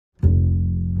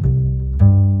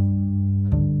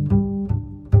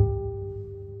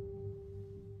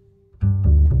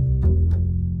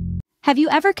Have you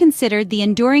ever considered the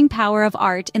enduring power of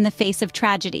art in the face of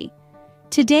tragedy?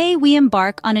 Today we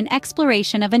embark on an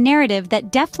exploration of a narrative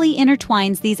that deftly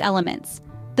intertwines these elements.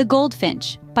 The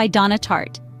Goldfinch, by Donna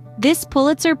Tartt. This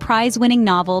Pulitzer Prize-winning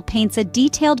novel paints a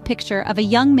detailed picture of a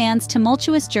young man's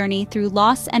tumultuous journey through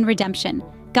loss and redemption,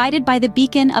 guided by the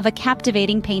beacon of a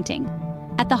captivating painting.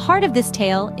 At the heart of this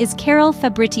tale is Carol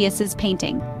Fabritius's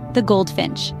painting, The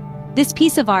Goldfinch. This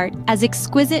piece of art, as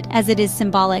exquisite as it is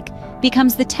symbolic,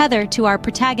 becomes the tether to our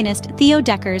protagonist Theo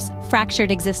Decker's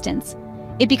fractured existence.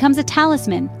 It becomes a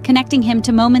talisman, connecting him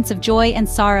to moments of joy and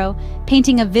sorrow,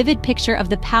 painting a vivid picture of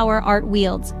the power art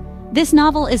wields. This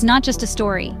novel is not just a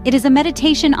story, it is a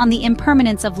meditation on the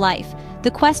impermanence of life,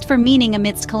 the quest for meaning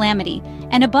amidst calamity,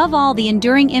 and above all the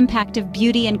enduring impact of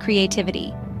beauty and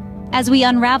creativity. As we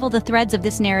unravel the threads of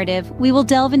this narrative, we will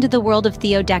delve into the world of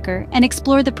Theo Decker and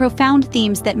explore the profound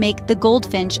themes that make The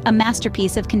Goldfinch a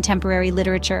masterpiece of contemporary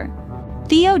literature.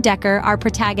 Theo Decker, our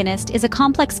protagonist, is a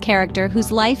complex character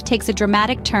whose life takes a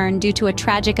dramatic turn due to a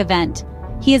tragic event.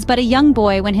 He is but a young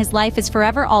boy when his life is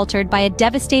forever altered by a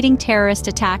devastating terrorist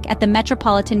attack at the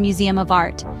Metropolitan Museum of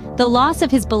Art. The loss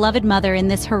of his beloved mother in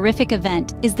this horrific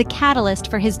event is the catalyst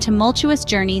for his tumultuous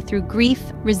journey through grief,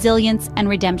 resilience, and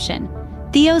redemption.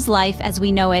 Theo's life, as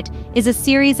we know it, is a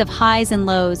series of highs and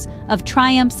lows, of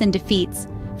triumphs and defeats.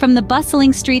 From the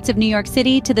bustling streets of New York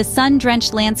City to the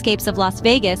sun-drenched landscapes of Las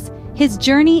Vegas, his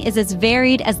journey is as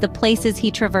varied as the places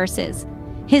he traverses.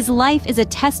 His life is a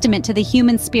testament to the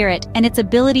human spirit and its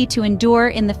ability to endure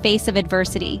in the face of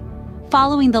adversity.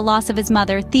 Following the loss of his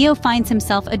mother, Theo finds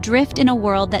himself adrift in a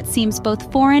world that seems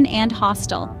both foreign and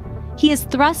hostile. He is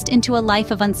thrust into a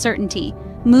life of uncertainty,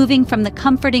 moving from the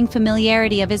comforting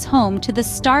familiarity of his home to the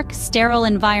stark, sterile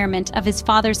environment of his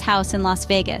father's house in Las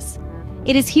Vegas.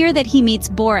 It is here that he meets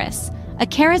Boris, a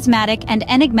charismatic and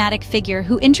enigmatic figure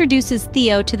who introduces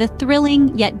Theo to the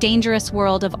thrilling yet dangerous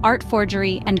world of art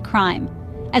forgery and crime.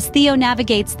 As Theo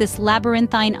navigates this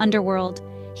labyrinthine underworld,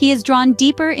 he is drawn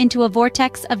deeper into a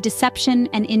vortex of deception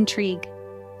and intrigue.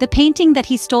 The painting that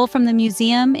he stole from the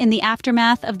museum in the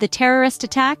aftermath of the terrorist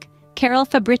attack, Carol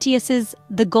Fabritius's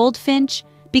The Goldfinch,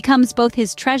 becomes both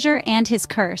his treasure and his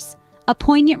curse, a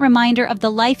poignant reminder of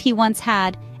the life he once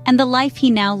had and the life he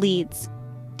now leads.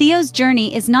 Theo's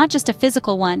journey is not just a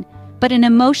physical one, but an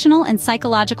emotional and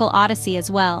psychological odyssey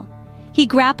as well. He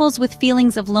grapples with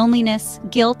feelings of loneliness,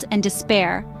 guilt, and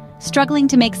despair, struggling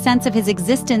to make sense of his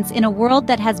existence in a world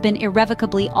that has been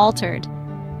irrevocably altered.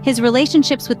 His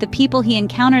relationships with the people he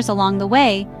encounters along the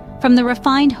way, from the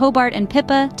refined Hobart and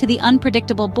Pippa to the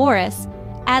unpredictable Boris,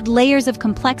 add layers of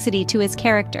complexity to his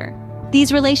character.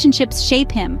 These relationships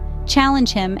shape him,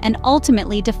 challenge him, and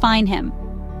ultimately define him.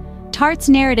 Tartt's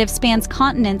narrative spans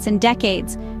continents and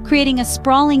decades, creating a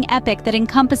sprawling epic that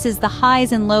encompasses the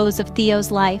highs and lows of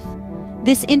Theo's life.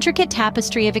 This intricate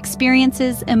tapestry of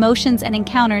experiences, emotions, and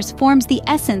encounters forms the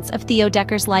essence of Theo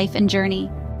Decker's life and journey.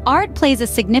 Art plays a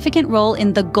significant role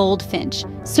in The Goldfinch,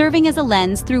 serving as a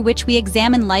lens through which we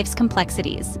examine life's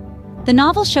complexities. The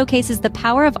novel showcases the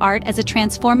power of art as a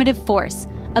transformative force,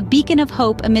 a beacon of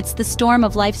hope amidst the storm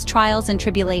of life's trials and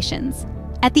tribulations.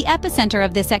 At the epicenter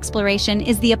of this exploration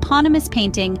is the eponymous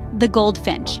painting, The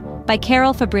Goldfinch, by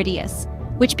Carol Fabritius,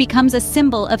 which becomes a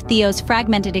symbol of Theo's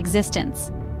fragmented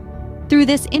existence. Through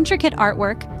this intricate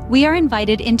artwork, we are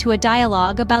invited into a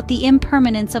dialogue about the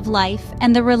impermanence of life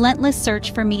and the relentless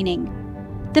search for meaning.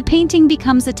 The painting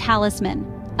becomes a talisman,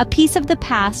 a piece of the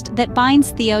past that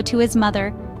binds Theo to his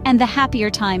mother and the happier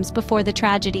times before the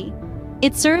tragedy.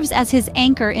 It serves as his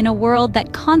anchor in a world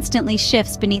that constantly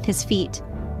shifts beneath his feet.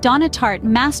 Donna Tartt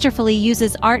masterfully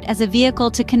uses art as a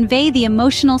vehicle to convey the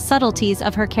emotional subtleties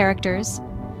of her characters.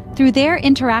 Through their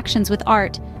interactions with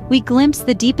art, we glimpse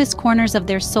the deepest corners of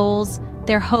their souls,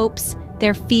 their hopes,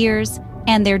 their fears,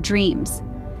 and their dreams.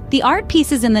 The art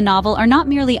pieces in the novel are not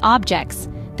merely objects,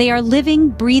 they are living,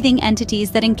 breathing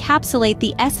entities that encapsulate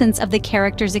the essence of the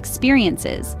characters'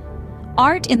 experiences.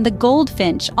 Art in The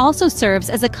Goldfinch also serves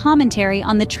as a commentary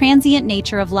on the transient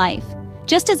nature of life.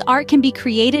 Just as art can be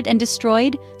created and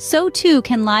destroyed, so too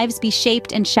can lives be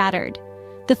shaped and shattered.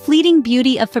 The fleeting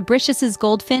beauty of Fabritius's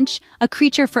Goldfinch, a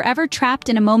creature forever trapped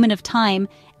in a moment of time,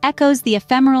 echoes the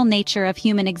ephemeral nature of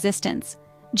human existence.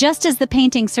 Just as the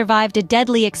painting survived a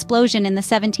deadly explosion in the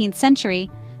 17th century,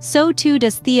 so too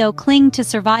does Theo cling to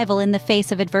survival in the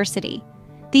face of adversity.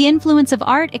 The influence of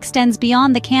art extends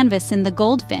beyond the canvas in The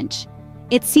Goldfinch.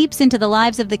 It seeps into the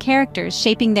lives of the characters,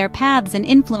 shaping their paths and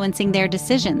influencing their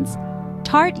decisions.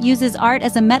 Tartt uses art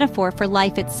as a metaphor for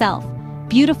life itself,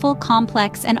 beautiful,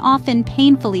 complex, and often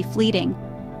painfully fleeting.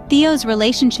 Theo's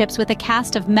relationships with a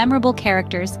cast of memorable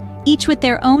characters, each with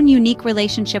their own unique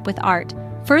relationship with art,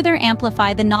 further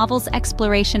amplify the novel's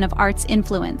exploration of art's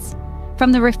influence.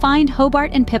 From the refined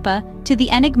Hobart and Pippa to the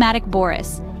enigmatic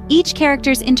Boris, each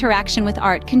character's interaction with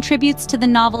art contributes to the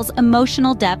novel's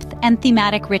emotional depth and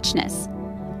thematic richness.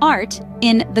 Art,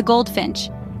 in The Goldfinch,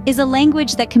 is a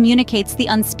language that communicates the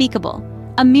unspeakable,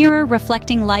 a mirror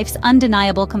reflecting life's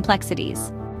undeniable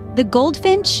complexities. The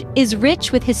Goldfinch is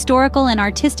rich with historical and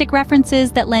artistic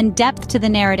references that lend depth to the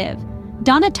narrative.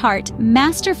 Donna Tartt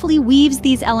masterfully weaves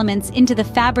these elements into the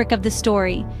fabric of the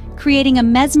story, creating a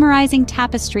mesmerizing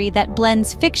tapestry that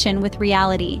blends fiction with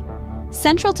reality.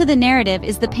 Central to the narrative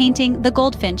is the painting The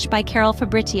Goldfinch by Carol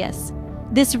Fabritius.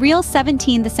 This real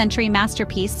 17th-century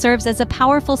masterpiece serves as a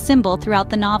powerful symbol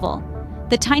throughout the novel.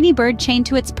 The tiny bird chained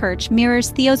to its perch mirrors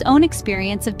Theo's own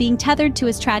experience of being tethered to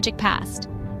his tragic past.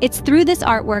 It's through this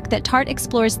artwork that Tartt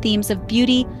explores themes of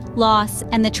beauty, loss,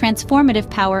 and the transformative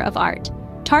power of art.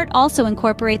 Tartt also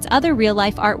incorporates other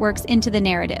real-life artworks into the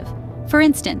narrative. For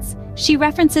instance, she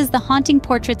references the haunting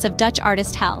portraits of Dutch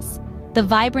artist Hals, the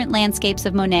vibrant landscapes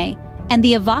of Monet, and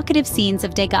the evocative scenes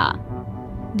of Degas.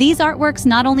 These artworks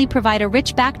not only provide a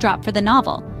rich backdrop for the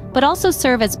novel, but also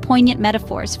serve as poignant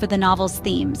metaphors for the novel's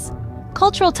themes.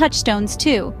 Cultural touchstones,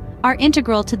 too, are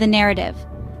integral to the narrative.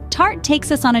 Tartt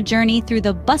takes us on a journey through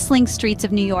the bustling streets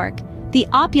of New York, the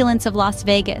opulence of Las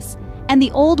Vegas, and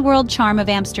the old-world charm of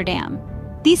Amsterdam.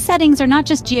 These settings are not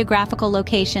just geographical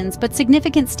locations, but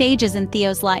significant stages in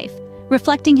Theo's life,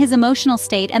 reflecting his emotional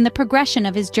state and the progression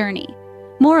of his journey.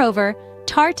 Moreover,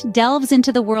 Tartt delves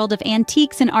into the world of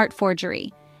antiques and art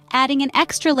forgery, adding an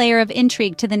extra layer of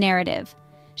intrigue to the narrative.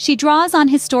 She draws on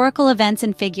historical events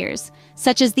and figures,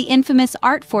 such as the infamous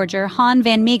art forger Han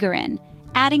van Meegeren,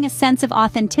 adding a sense of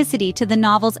authenticity to the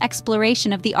novel's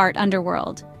exploration of the art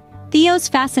underworld. Theo's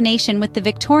fascination with the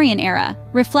Victorian era,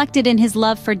 reflected in his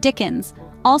love for Dickens,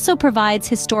 also provides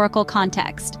historical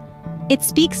context. It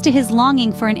speaks to his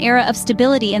longing for an era of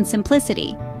stability and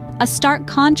simplicity, a stark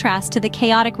contrast to the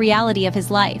chaotic reality of his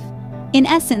life. In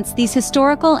essence, these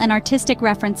historical and artistic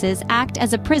references act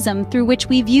as a prism through which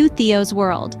we view Theo's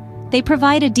world. They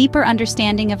provide a deeper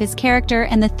understanding of his character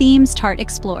and the themes Tartt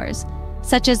explores,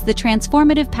 such as the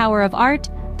transformative power of art,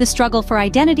 the struggle for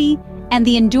identity, and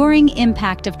the enduring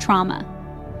impact of trauma.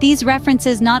 These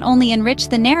references not only enrich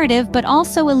the narrative but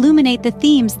also illuminate the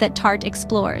themes that Tartt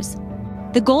explores.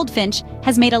 The Goldfinch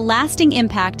has made a lasting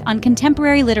impact on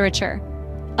contemporary literature.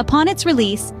 Upon its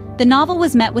release, the novel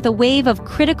was met with a wave of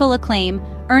critical acclaim,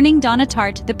 earning Donna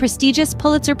Tartt the prestigious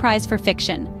Pulitzer Prize for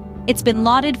Fiction. It's been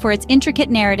lauded for its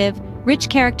intricate narrative, rich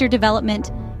character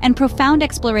development, and profound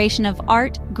exploration of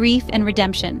art, grief, and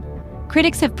redemption.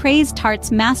 Critics have praised Tartt's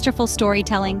masterful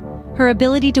storytelling, her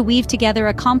ability to weave together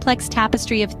a complex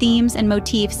tapestry of themes and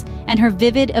motifs, and her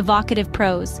vivid, evocative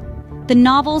prose. The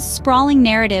novel's sprawling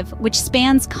narrative, which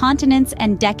spans continents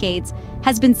and decades,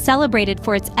 has been celebrated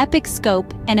for its epic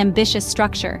scope and ambitious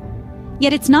structure.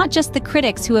 Yet it's not just the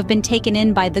critics who have been taken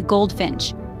in by The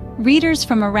Goldfinch. Readers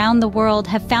from around the world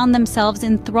have found themselves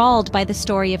enthralled by the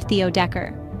story of Theo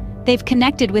Decker. They've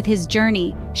connected with his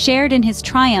journey, shared in his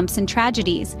triumphs and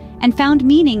tragedies, and found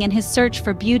meaning in his search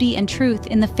for beauty and truth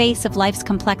in the face of life's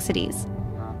complexities.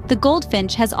 The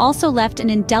Goldfinch has also left an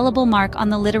indelible mark on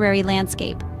the literary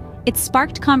landscape. It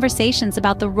sparked conversations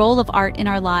about the role of art in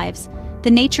our lives, the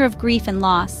nature of grief and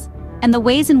loss, and the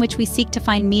ways in which we seek to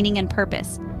find meaning and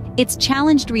purpose. It's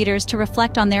challenged readers to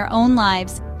reflect on their own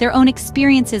lives, their own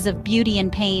experiences of beauty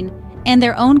and pain, and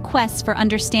their own quests for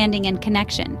understanding and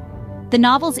connection. The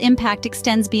novel's impact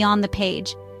extends beyond the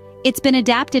page. It's been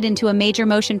adapted into a major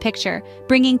motion picture,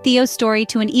 bringing Theo's story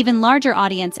to an even larger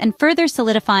audience and further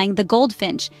solidifying The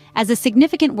Goldfinch as a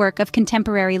significant work of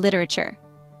contemporary literature.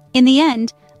 In the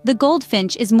end, The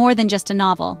Goldfinch is more than just a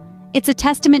novel. It's a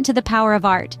testament to the power of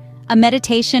art, a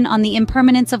meditation on the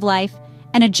impermanence of life,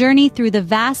 and a journey through the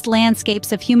vast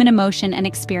landscapes of human emotion and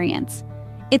experience.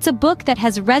 It's a book that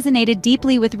has resonated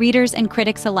deeply with readers and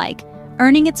critics alike,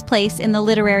 earning its place in the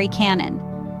literary canon.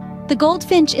 The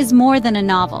Goldfinch is more than a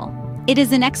novel. It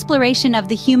is an exploration of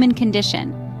the human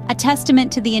condition, a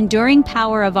testament to the enduring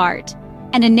power of art,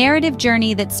 and a narrative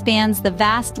journey that spans the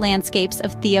vast landscapes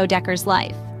of Theo Decker's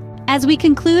life. As we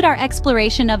conclude our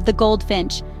exploration of The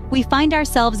Goldfinch, we find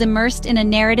ourselves immersed in a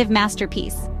narrative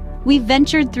masterpiece. We've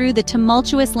ventured through the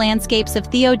tumultuous landscapes of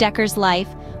Theo Decker's life,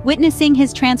 witnessing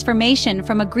his transformation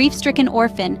from a grief-stricken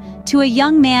orphan to a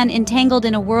young man entangled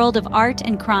in a world of art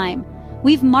and crime.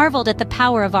 We've marveled at the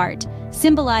power of art,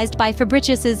 symbolized by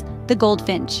Fabritius's The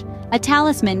Goldfinch, a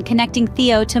talisman connecting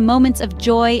Theo to moments of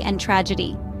joy and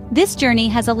tragedy. This journey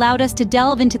has allowed us to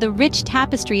delve into the rich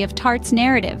tapestry of Tartt's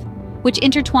narrative, which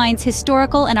intertwines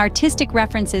historical and artistic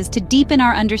references to deepen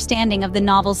our understanding of the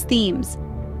novel's themes.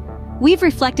 we've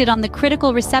reflected on the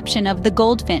critical reception of The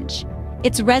Goldfinch,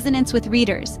 its resonance with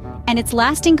readers, and its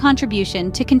lasting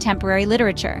contribution to contemporary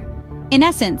literature. In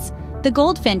essence, The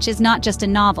Goldfinch is not just a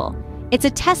novel, it's a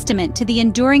testament to the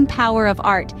enduring power of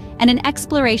art and an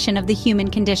exploration of the human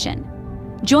condition.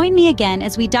 Join me again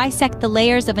as we dissect the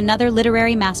layers of another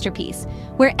literary masterpiece,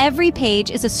 where every page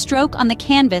is a stroke on the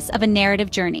canvas of a narrative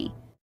journey.